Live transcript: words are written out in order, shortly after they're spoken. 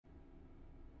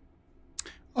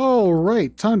All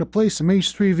right, time to play some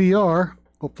H3 VR.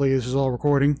 Hopefully this is all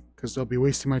recording, because I'll be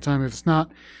wasting my time if it's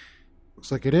not.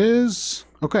 Looks like it is.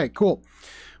 Okay, cool.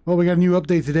 Well, we got a new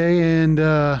update today, and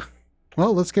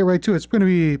well, let's get right to it. It's going to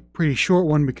be a pretty short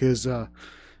one because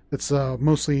it's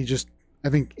mostly just, I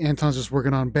think Anton's just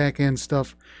working on back-end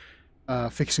stuff,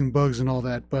 fixing bugs and all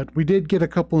that. But we did get a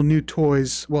couple of new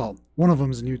toys. Well, one of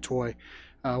them is a new toy.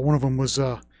 One of them was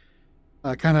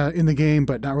kind of in the game,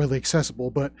 but not really accessible.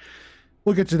 But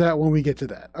we'll get to that when we get to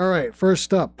that. All right,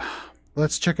 first up,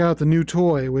 let's check out the new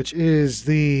toy, which is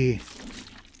the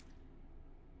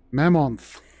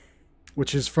Mammonth,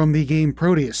 which is from the game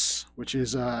Proteus, which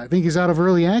is, I think, is out of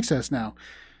early access now.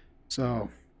 So,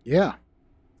 yeah.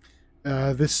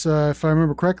 This, if I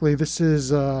remember correctly, this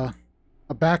is a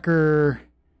backer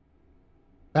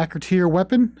tier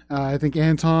weapon. I think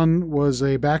Anton was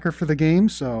a backer for the game,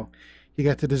 so he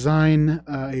got to design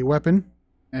a weapon,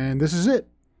 and this is it.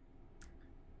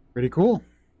 Pretty cool.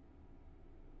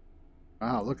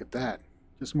 Wow, look at that.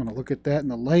 Just want to look at that in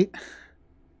the light.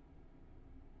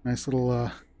 Nice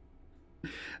little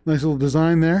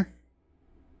design there.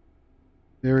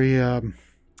 Very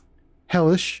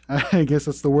hellish, I guess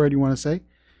that's the word you want to say.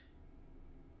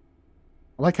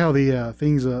 I like how the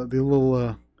things, the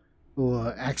little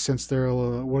accents there,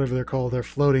 whatever they're called, they're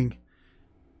floating.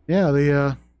 Yeah,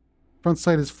 the front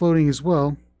sight is floating as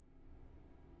well.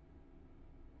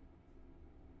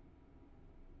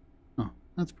 Oh,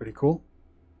 that's pretty cool.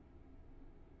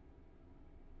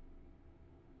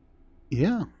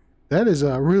 Yeah, that is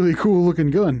a really cool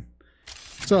looking gun.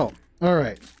 So, all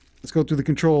right, let's go through the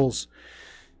controls.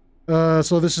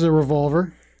 So this is a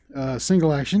revolver,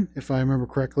 single action, if I remember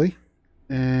correctly,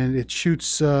 and it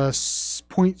shoots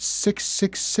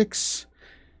 .666.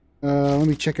 Let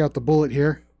me check out the bullet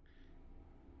here.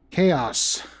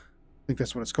 Chaos, I think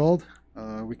that's what it's called.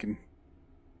 We can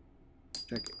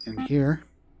check in here.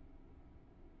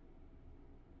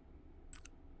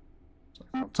 So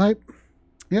type.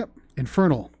 Yep.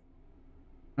 Infernal.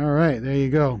 All right, there you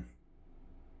go.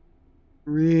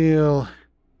 Real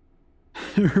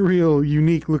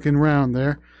unique looking round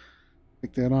there.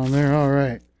 Stick that on there. All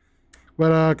right.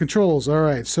 But controls. All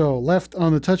right. So left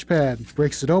on the touchpad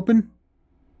breaks it open.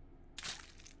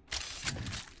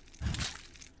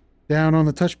 Down on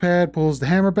the touchpad pulls the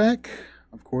hammer back.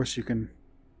 Of course, you can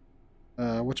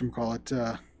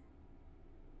whatchamacallit,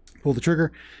 pull the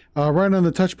trigger. Right on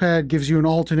the touchpad gives you an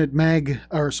alternate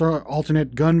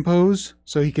alternate gun pose,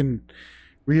 so you can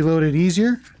reload it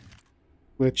easier,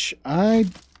 which I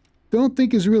don't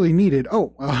think is really needed.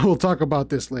 Oh, we'll talk about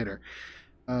this later.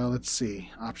 Let's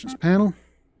see, options panel.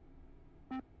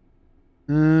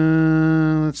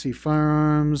 Let's see,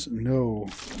 firearms. No.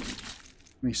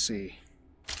 Let me see.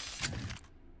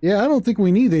 Yeah, I don't think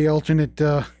we need the alternate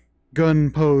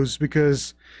gun pose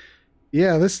because,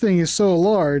 yeah, this thing is so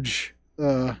large.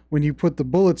 When you put the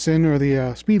bullets in, or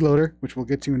the speed loader, which we'll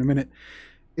get to in a minute,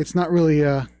 it's not really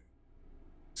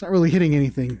hitting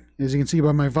anything, as you can see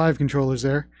by my Vive controllers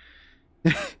there.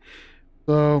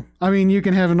 So, I mean, you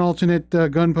can have an alternate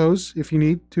gun pose if you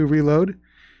need to reload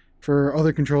for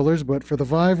other controllers, but for the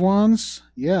Vive ones,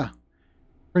 yeah,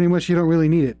 pretty much you don't really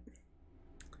need it.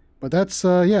 But that's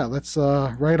yeah, that's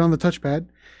right on the touchpad,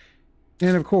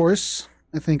 and of course,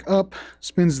 I think up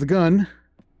spins the gun.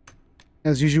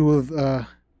 As usual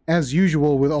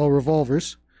with all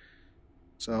revolvers.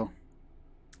 So,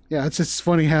 yeah, it's just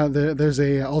funny how there's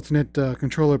a alternate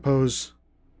controller pose,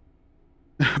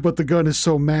 but the gun is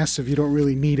so massive you don't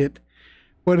really need it.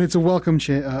 But it's a welcome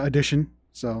addition.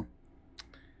 So,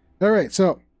 all right,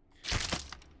 so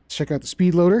let's check out the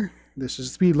speed loader. This is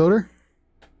the speed loader,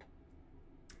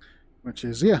 which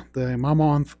is, yeah, the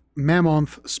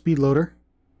Mammonth speed loader.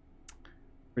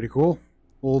 Pretty cool.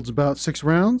 Holds about 6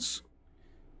 rounds.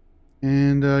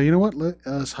 And you know what? Let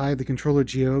us hide the controller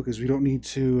geo because we don't need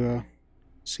to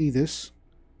see this.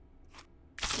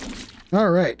 All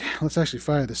right, let's actually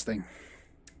fire this thing.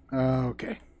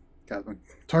 Okay, got my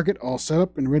target all set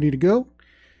up and ready to go.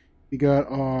 We got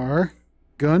our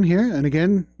gun here, and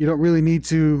again, you don't really need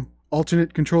to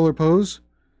alternate controller pose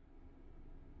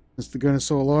since the gun is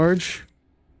so large.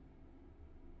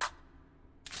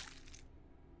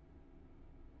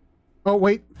 Oh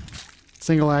wait,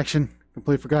 single action.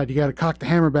 Completely forgot. You got to cock the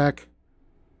hammer back.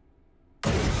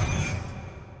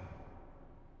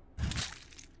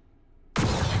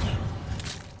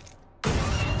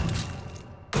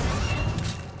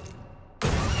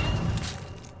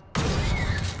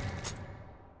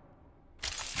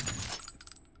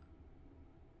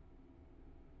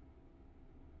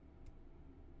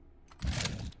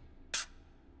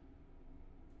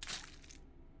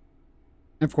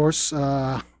 And of course,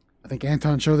 I think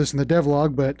Anton showed this in the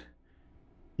devlog, but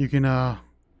you can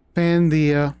fan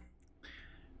the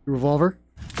revolver,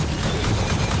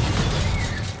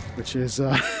 which is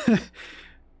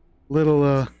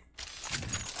little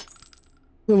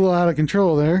out of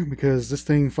control there because this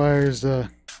thing fires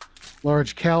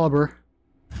large caliber.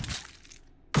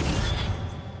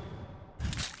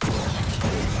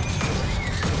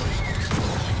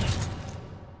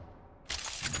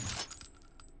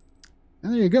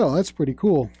 And there you go. That's pretty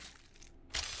cool.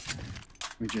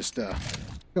 We just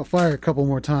go fire a couple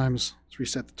more times. Let's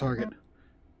reset the target.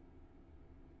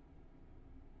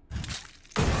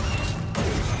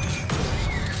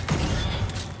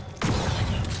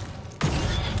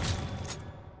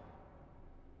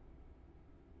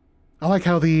 I like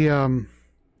how the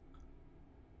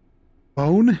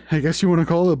bone, I guess you want to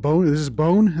call it bone. This is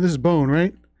bone? This is bone,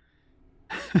 right?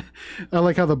 I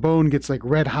like how the bone gets like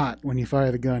red hot when you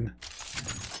fire the gun.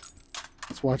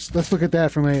 Let's look at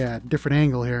that from a different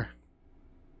angle here.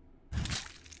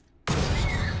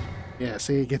 Yeah,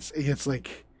 see, it gets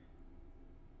like,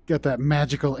 got that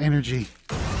magical energy.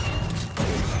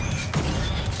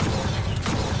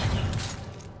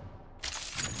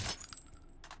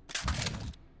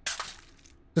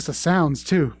 Just the sounds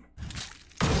too.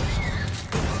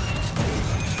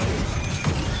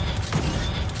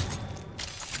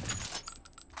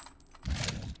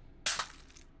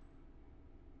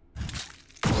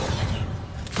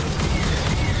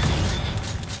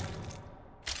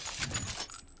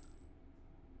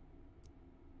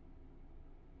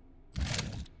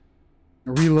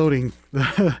 Reloading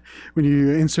when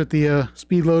you insert the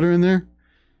speed loader in there.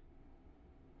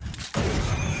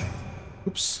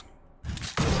 Oops.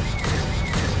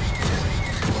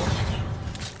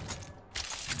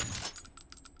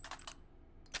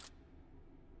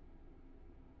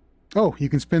 Oh, you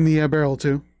can spin the barrel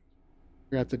too.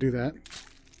 Forgot to do that.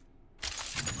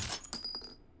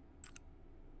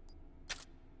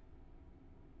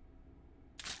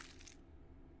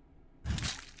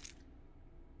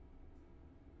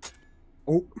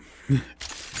 Oh.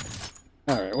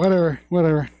 Alright,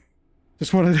 whatever.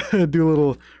 Just wanted to do a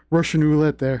little Russian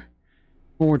roulette there.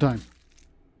 One more time.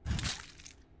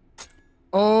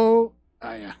 Oh!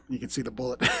 Ah, yeah, you can see the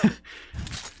bullet.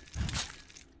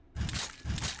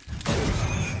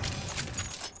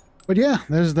 But yeah,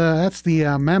 that's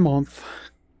the Mammonth.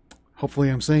 Hopefully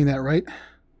I'm saying that right.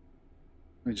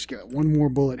 I just got one more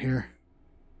bullet here.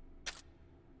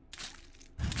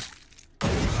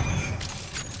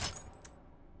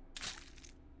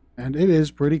 And it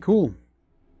is pretty cool.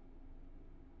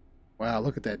 Wow,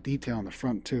 look at that detail on the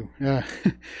front too. Yeah,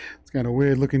 it's kind of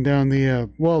weird looking down the...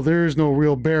 well, there is no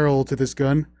real barrel to this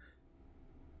gun.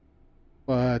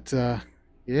 But,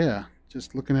 yeah,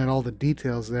 just looking at all the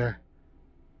details there.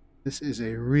 This is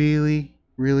a really,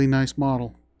 really nice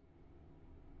model.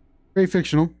 Very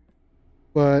fictional,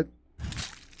 but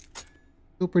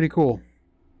still pretty cool.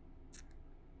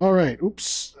 All right,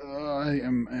 oops.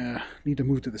 I need to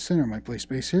move to the center of my play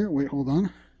space here. Wait, hold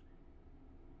on.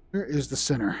 Where is the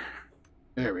center?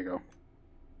 There we go.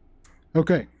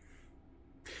 Okay.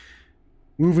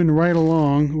 Moving right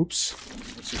along. Oops.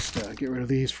 Let's just get rid of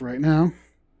these for right now.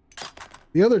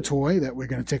 The other toy that we're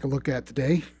going to take a look at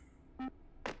today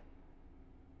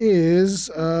is,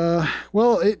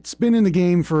 well, it's been in the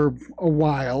game for a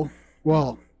while.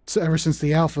 Well, ever since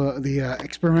the alpha, the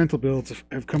experimental builds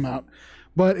have come out.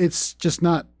 But it's just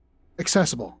not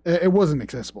accessible. It wasn't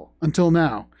accessible until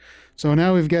now. So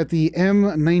now we've got the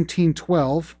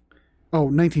M1912. Oh,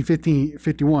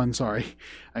 1951, sorry.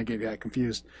 I get that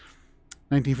confused.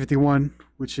 1951,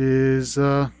 which is,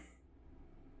 yeah.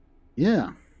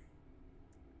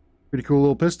 Pretty cool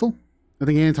little pistol. I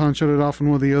think Anton showed it off in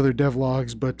one of the other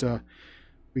devlogs, but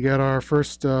we got our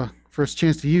first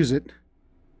chance to use it.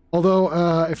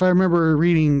 Although, if I remember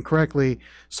reading correctly,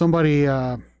 somebody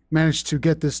managed to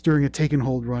get this during a take and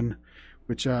hold run,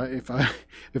 which if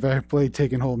I played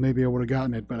take and hold, maybe I would have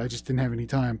gotten it, but I just didn't have any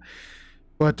time.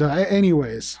 But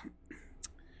anyways,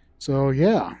 so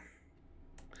yeah,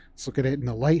 let's look at it in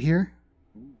the light here.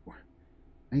 Ooh,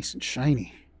 nice and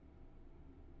shiny,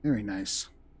 very nice.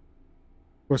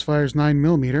 Of course, fires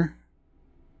 9mm,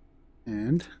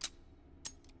 and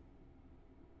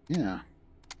yeah.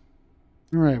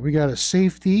 All right, we got a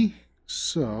safety,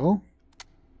 so.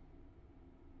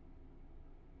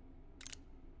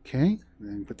 Okay,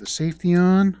 then put the safety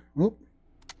on. Oh,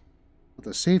 thought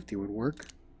the safety would work,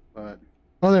 but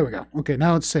oh, there we go. Okay,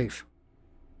 now it's safe.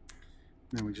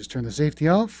 Then we just turn the safety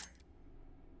off.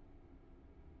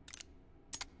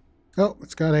 Oh,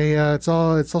 it's got a it's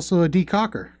also a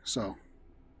decocker. So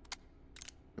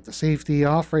put the safety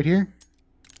off right here,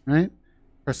 right?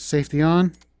 Press safety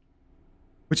on,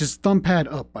 which is thumb pad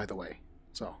up, by the way.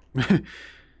 So,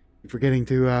 forgetting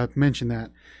to mention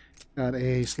that. Got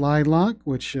a slide lock,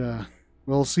 which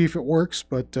we'll see if it works.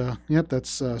 But yep,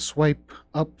 that's swipe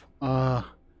up,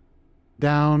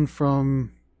 down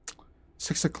from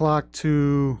 6 o'clock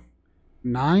to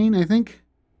 9, I think.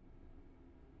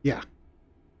 Yeah,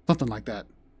 something like that.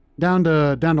 Down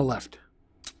to left,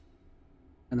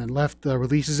 and then left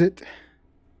releases it.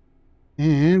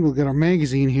 And we'll get our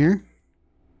magazine here.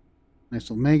 Nice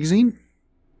little magazine.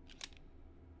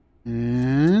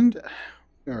 And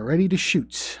we are ready to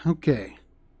shoot. Okay.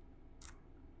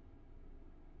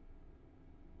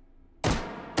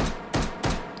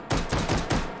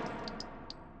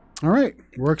 All right,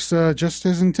 works just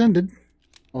as intended.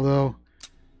 Although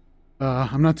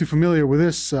I'm not too familiar with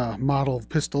this model of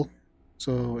pistol,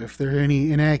 so if there are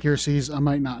any inaccuracies, I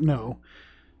might not know.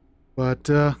 But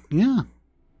yeah,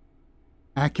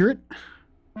 accurate.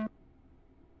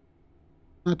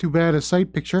 Not too bad a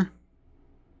sight picture.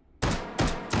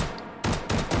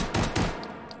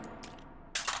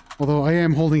 Although I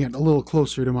am holding it a little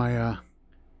closer to my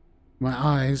my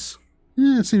eyes.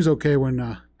 It seems okay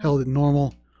when held at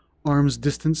normal arm's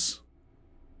distance.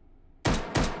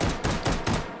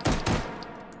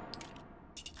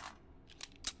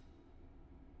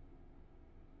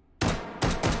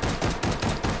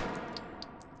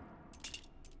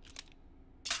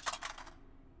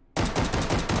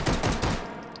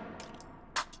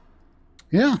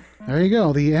 Yeah, there you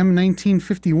go. The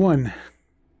M1951.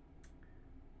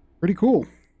 Pretty cool.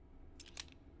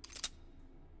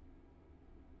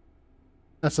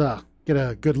 Let's get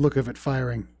a good look of it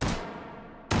firing.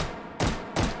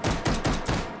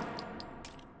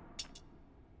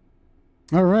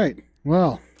 All right.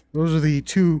 Well, those are the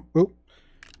two. Oh,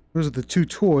 those are the two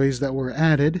toys that were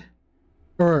added.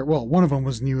 Or well, one of them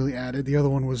was newly added. The other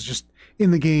one was just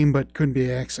in the game but couldn't be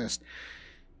accessed.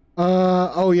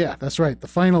 Oh yeah, that's right. The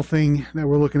final thing that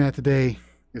we're looking at today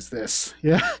is this.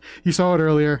 Yeah, you saw it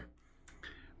earlier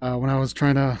when I was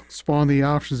trying to spawn the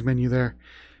options menu there.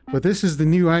 But this is the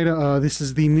new item. This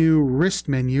is the new wrist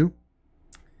menu,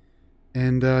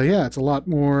 and yeah, it's a lot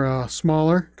more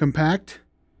smaller, compact,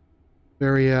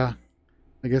 very, I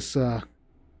guess,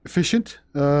 efficient.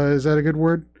 Is that a good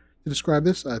word to describe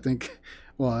this? I think.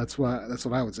 Well, that's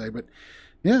what I would say. But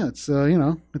yeah, it's you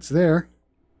know, it's there.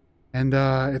 And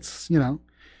it's, you know,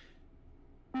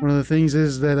 one of the things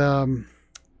is that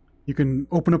you can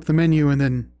open up the menu and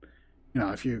then, you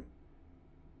know, if you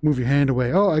move your hand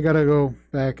away, oh, I gotta go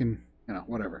back and, you know,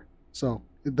 whatever. So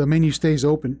the menu stays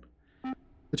open.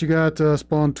 But you got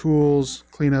spawn tools,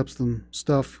 cleanups and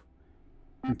stuff.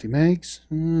 Empty mags.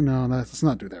 No, let's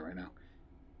not do that right now.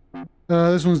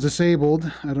 This one's disabled.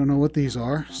 I don't know what these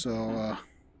are, so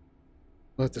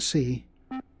we'll have to see.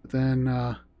 But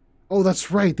then... oh,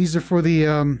 that's right. These are for the,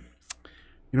 you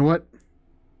know what?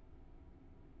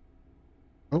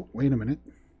 Oh, wait a minute.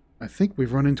 I think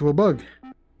we've run into a bug.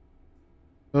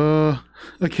 I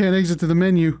can't exit to the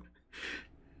menu.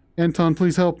 Anton,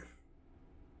 please help.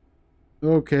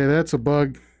 Okay, that's a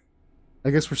bug.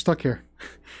 I guess we're stuck here.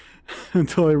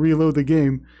 Until I reload the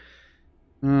game.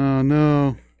 Oh,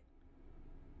 no.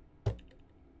 Can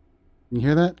you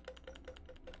hear that?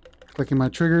 Clicking my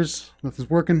triggers. Nothing's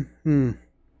working.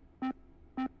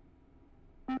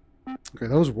 Okay,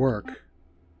 those work.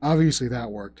 Obviously that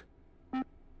worked.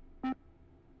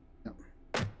 Yep.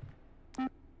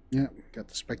 Yep, got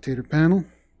the spectator panel.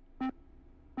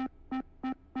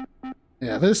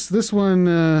 Yeah, this one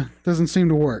doesn't seem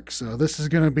to work, so this is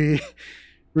gonna be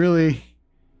really...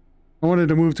 I wanted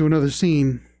to move to another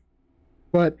scene,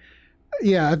 but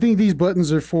yeah, I think these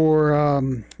buttons are for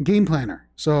Game Planner.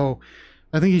 So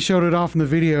I think he showed it off in the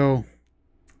video.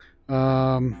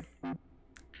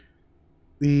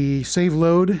 The save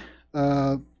load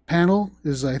panel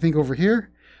is, I think, over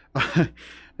here.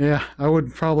 Yeah, I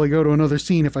would probably go to another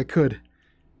scene if I could.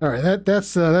 All right,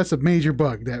 that's a major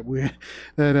bug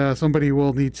that somebody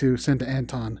will need to send to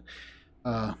Anton.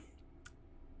 Not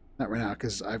right now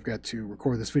because I've got to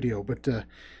record this video, but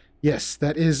yes,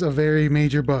 that is a very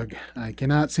major bug. I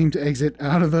cannot seem to exit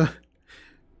out of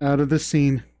the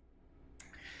scene.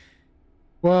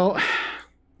 Well.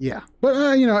 Yeah,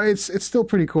 but you know, it's still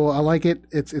pretty cool. I like it.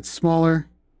 It's smaller.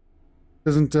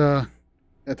 Doesn't I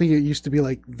think it used to be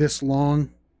like this long,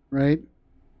 right?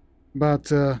 About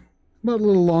a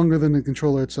little longer than the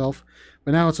controller itself.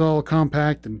 But now it's all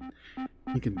compact, and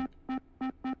you can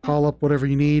call up whatever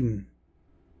you need and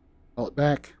call it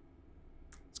back.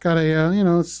 It's got a you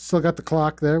know, it's still got the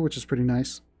clock there, which is pretty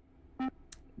nice.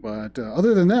 But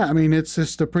other than that, I mean, it's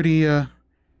just a pretty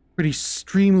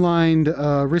streamlined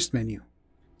wrist menu.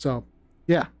 So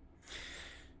Yeah.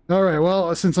 All right.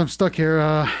 Well, since I'm stuck here,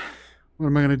 what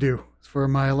am I gonna do for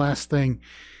my last thing?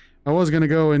 I was gonna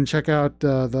go and check out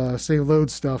the save load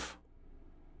stuff,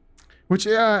 which,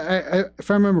 yeah,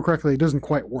 if I remember correctly, it doesn't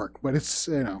quite work, but it's,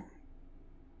 you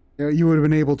would have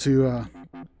been able to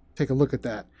take a look at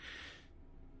that.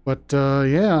 But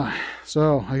yeah,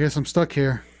 so I guess I'm stuck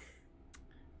here.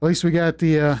 At least we got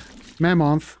the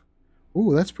Mammonth.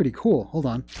 Ooh, that's pretty cool. Hold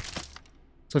on.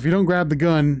 So if you don't grab the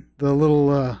gun, the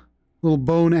little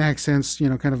bone accents,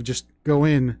 kind of just go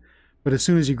in. But as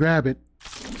soon as you grab it,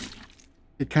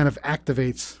 it kind of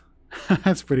activates.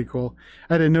 That's pretty cool.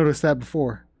 I didn't notice that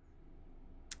before.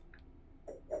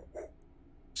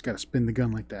 Just got to spin the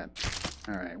gun like that.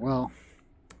 All right, well,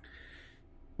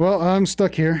 I'm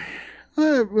stuck here.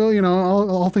 Well,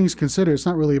 all things considered, it's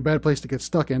not really a bad place to get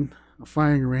stuck in. A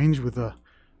firing range with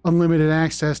unlimited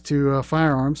access to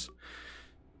firearms.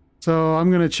 So I'm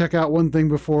going to check out one thing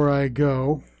before I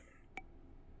go.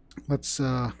 Let's,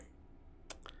 what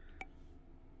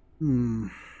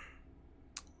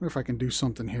if I can do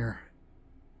something here?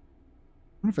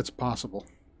 I wonder if it's possible.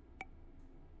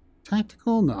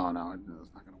 Tactical? No, it's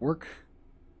not going to work.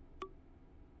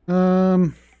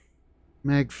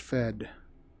 Mag fed.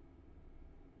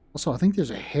 Also, I think there's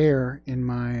a hair in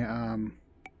my,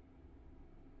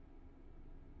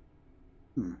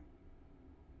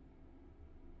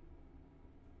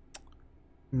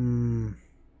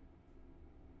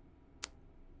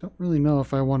 Don't really know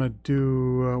if I want to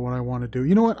do what I want to do.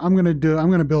 You know what? I'm going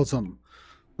to build something.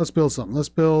 Let's build something. Let's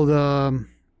build,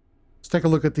 let's take a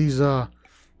look at these,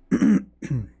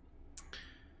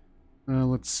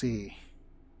 let's see.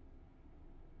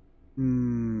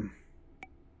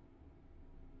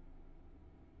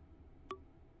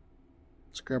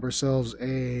 Let's grab ourselves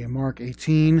a Mark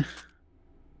 18.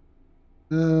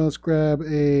 Let's grab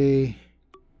a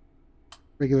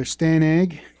regular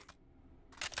Stanag.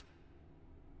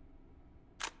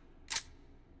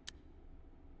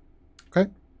 Okay.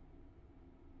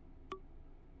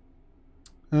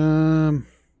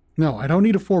 No, I don't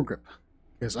need a foregrip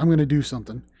because I'm going to do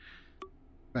something.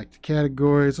 Back to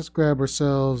categories. Let's grab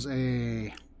ourselves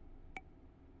a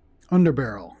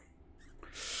underbarrel.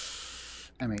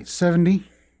 M870.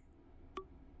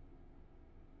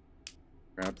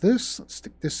 Grab this. Let's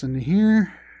stick this into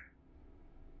here.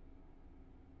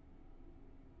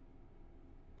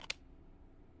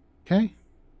 Okay.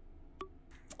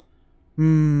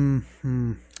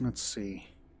 Let's see.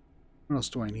 What else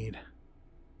do I need?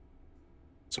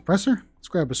 Suppressor? Let's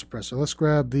grab a suppressor. Let's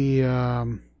grab the,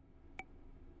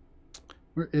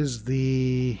 where is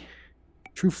the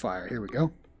True Fire? Here we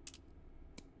go.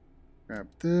 Grab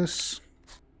this.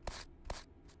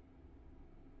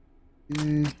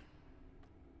 Okay.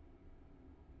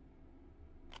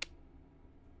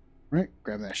 Right,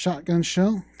 grab that shotgun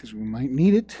shell, because we might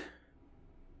need it.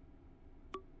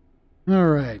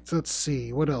 Alright, let's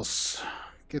see. What else?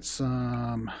 Get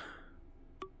some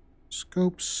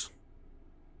scopes.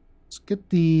 Let's get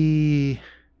the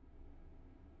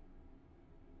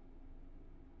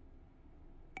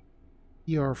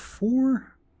ER4.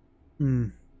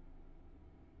 Maybe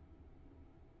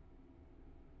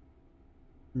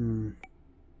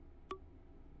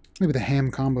the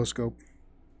ham combo scope.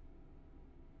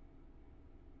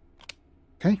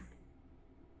 Okay.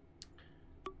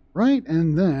 Right,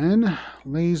 and then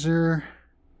laser.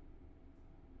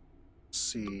 Let's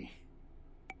see.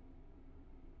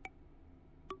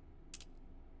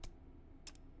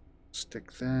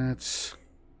 Stick that.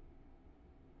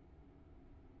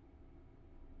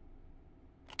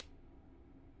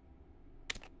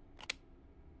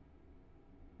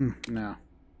 No.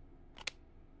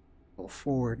 Pull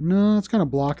forward. No, it's kind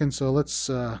of blocking, so let's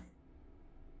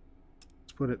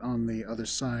put it on the other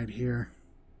side here.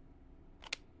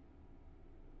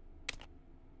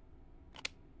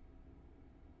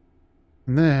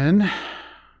 And then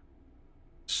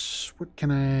what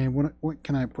can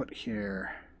I put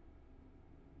here?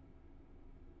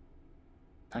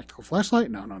 Tactical flashlight?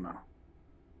 No.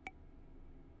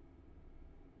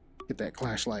 Get that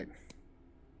flashlight.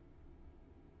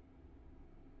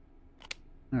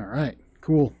 All right,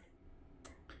 cool.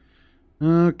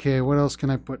 Okay, what else can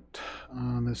I put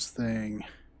on this thing?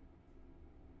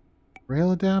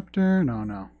 Rail adapter?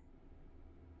 No.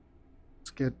 Let's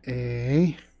get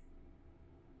a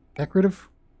decorative.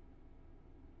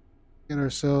 Get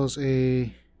ourselves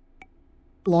a...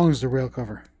 How long is the rail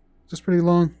cover? Is this pretty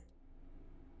long?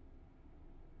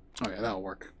 Oh yeah, that'll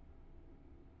work.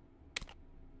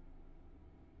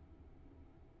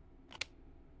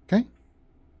 Okay.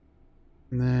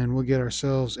 And then we'll get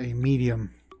ourselves a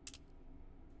medium.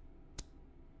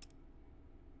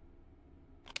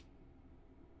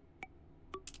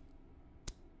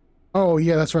 Oh,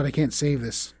 yeah, that's right. I can't save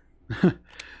this. I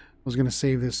was going to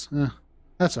save this.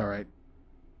 That's all right.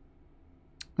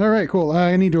 All right, cool.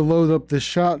 I need to load up this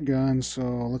shotgun, so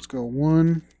let's go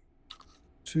 1,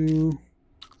 2,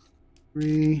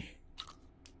 3,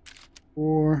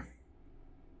 4.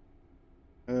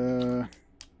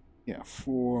 Yeah,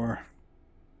 4.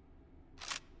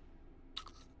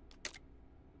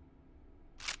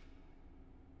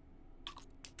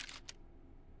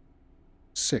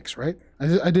 6, right?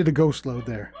 I did a ghost load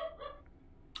there.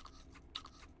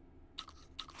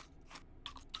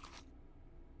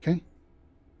 Okay.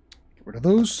 Get rid of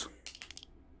those.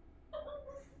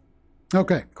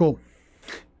 Okay, cool.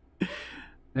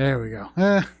 There we go.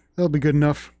 That'll be good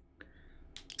enough.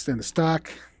 Extend the stock.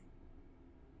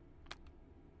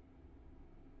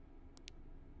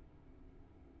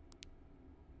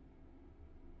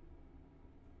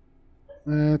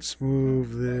 Let's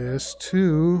move this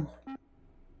to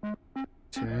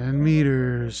 10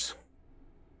 meters.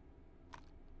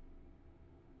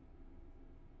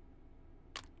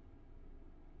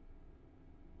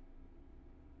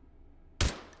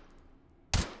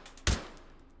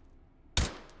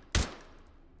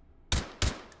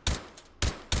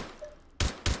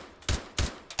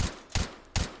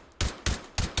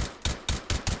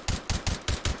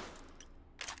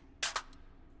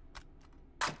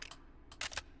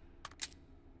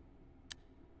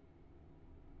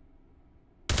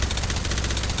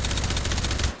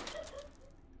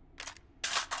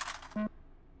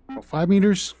 Oh, 5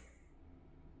 meters.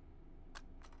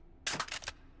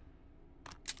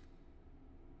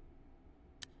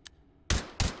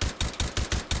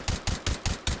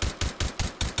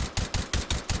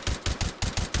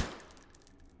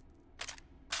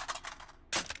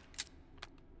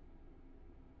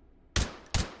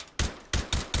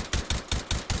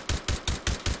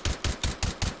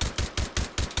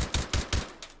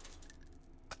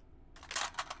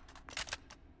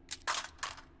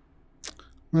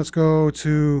 Let's go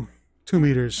to 2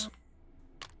 meters.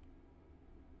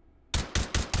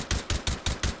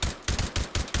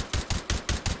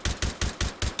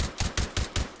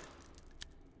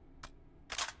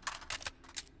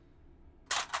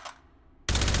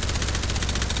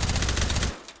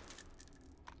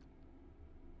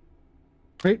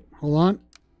 Wait, hold on.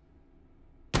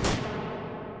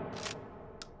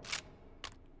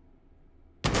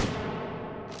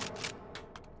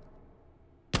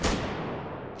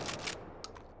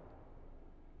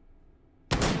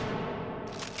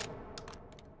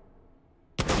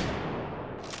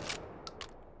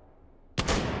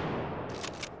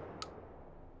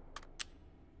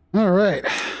 All right.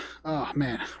 Oh,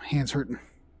 man. My hand's hurting.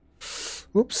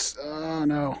 Oops. Oh,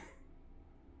 no.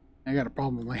 I got a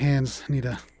problem with my hands. I need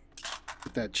to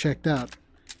get that checked out.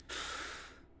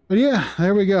 But yeah,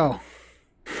 there we go.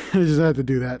 I just had to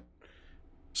do that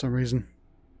for some reason.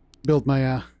 Build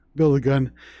a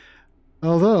gun.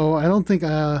 Although, I don't think,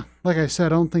 like I said,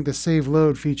 I don't think the save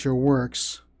load feature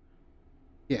works.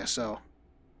 Yeah, so,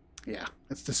 yeah,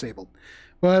 it's disabled.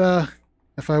 But,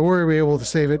 if I were able to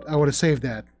save it, I would have saved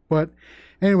that. But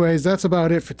anyways, that's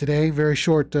about it for today. Very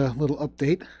short little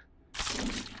update.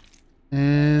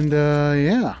 And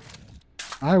yeah,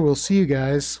 I will see you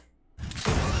guys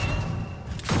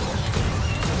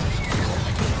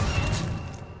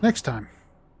next time.